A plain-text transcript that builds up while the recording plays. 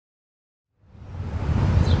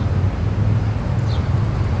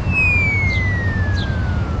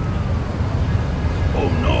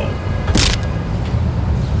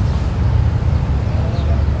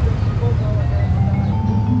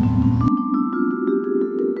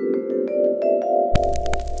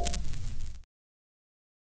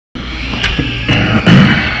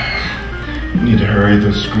Barry,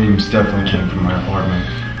 those screams definitely came from my apartment.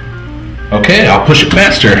 Okay, I'll push it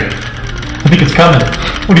faster. I think it's coming.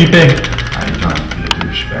 What do you think? I don't have to be a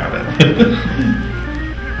douche about it.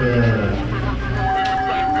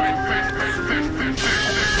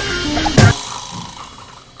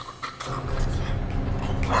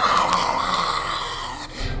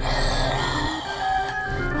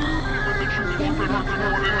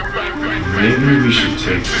 Maybe we should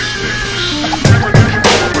take the stairs.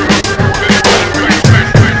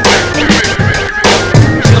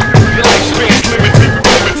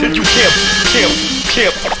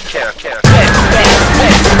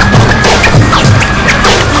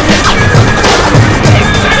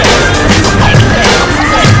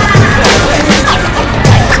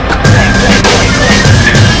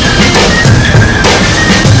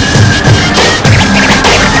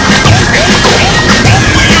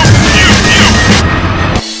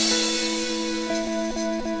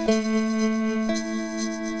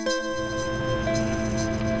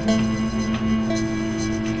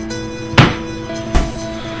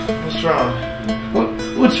 What's wrong?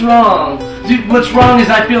 What's wrong? Dude, what's wrong is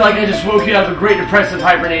I feel like I just woke you out of a great depressive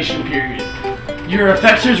hibernation period. Your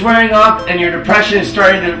affection's wearing off and your depression is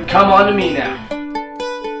starting to come on to me now.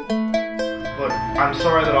 Look, I'm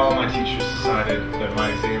sorry that all my teachers decided that my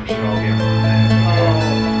exam should all be on Monday.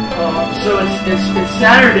 So it's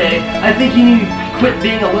Saturday. I think you need to quit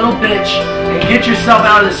being a little bitch and get yourself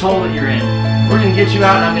out of this hole that you're in. We're gonna get you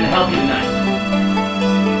out and I'm gonna help you tonight.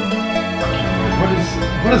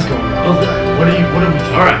 What is going on? What are we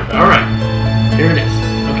talking about? Alright. Here it is.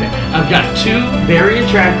 Okay. I've got two very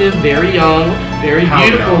attractive, very young, very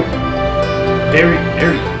beautiful, very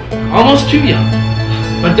almost too young.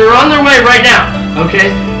 But they're on their way right now.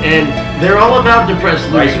 Okay? And they're all about depressed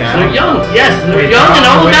losers. Right now? They're young. Yes, they're young and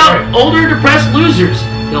all about older depressed losers.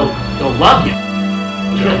 They'll love you.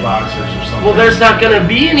 Joe Boxers or something. Well, there's not gonna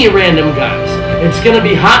be any random guys. It's gonna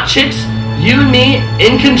be hot chicks, you and me,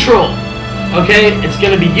 in control. Okay? It's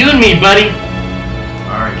gonna be you and me, buddy.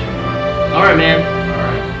 Alright, Kevin. Alright, man.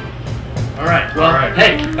 Alright, well, Alright.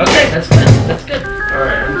 hey, okay, that's good. That's good.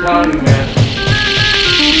 Alright, I'm telling you, man.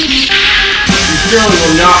 You surely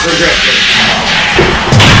will not regret this.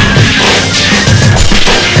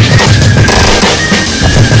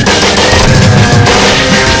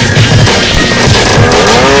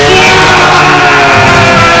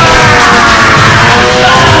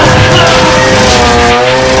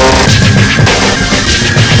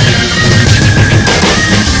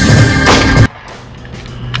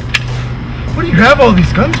 What do you have all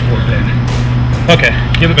these guns for, Ben? Okay,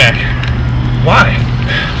 give it back. Why?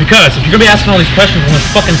 Because if you're gonna be asking all these questions when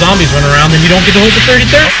there's fucking zombies running around, then you don't get to hold the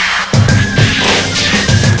 33rd.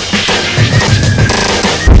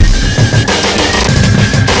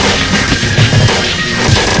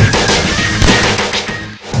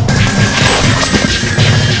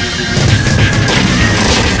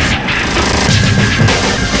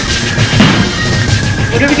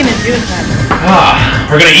 What are we gonna do with that?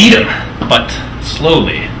 We're gonna eat them, but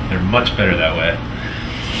slowly. They're much better that way.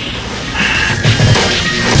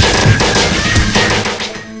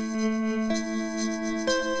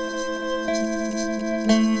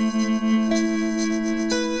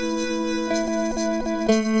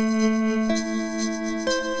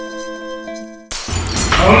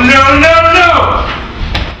 Oh, no!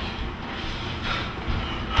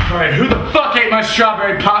 Alright, who the fuck ate my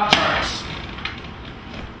strawberry Pop-Tart?